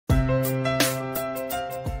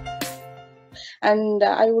And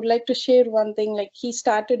I would like to share one thing, like he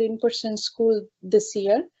started in-person school this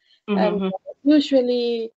year. And Mm-hmm.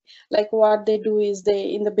 usually, like what they do is they,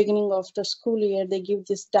 in the beginning of the school year, they give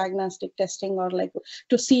this diagnostic testing, or like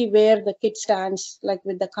to see where the kid stands, like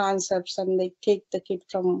with the concepts, and they take the kid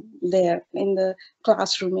from there in the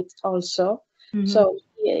classroom also. Mm-hmm. So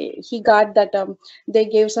he got that. They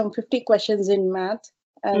gave some 50 questions in math,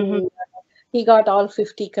 Mm-hmm. and he got all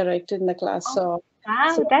 50 correct in the class. Oh, So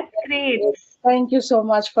wow, that's great. thank you so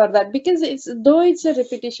much for that, because it's, though it's a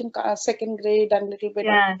repetition, second grade and little bit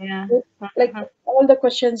of Yeah, yeah. like Uh-huh. all the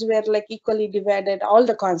questions were like equally divided, all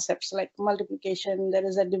the concepts like multiplication, there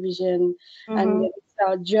is a division, and Mm-hmm.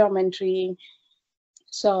 there is geometry.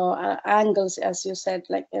 So angles, as you said,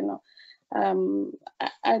 like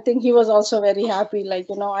I think he was also very happy, like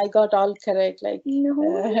I got all correct, like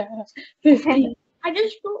no. 50. I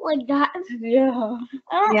just put like that. Yeah.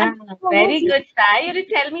 Yeah, I very good. Sai, you did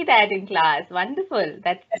tell me that in class. Wonderful.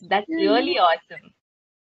 That's really awesome.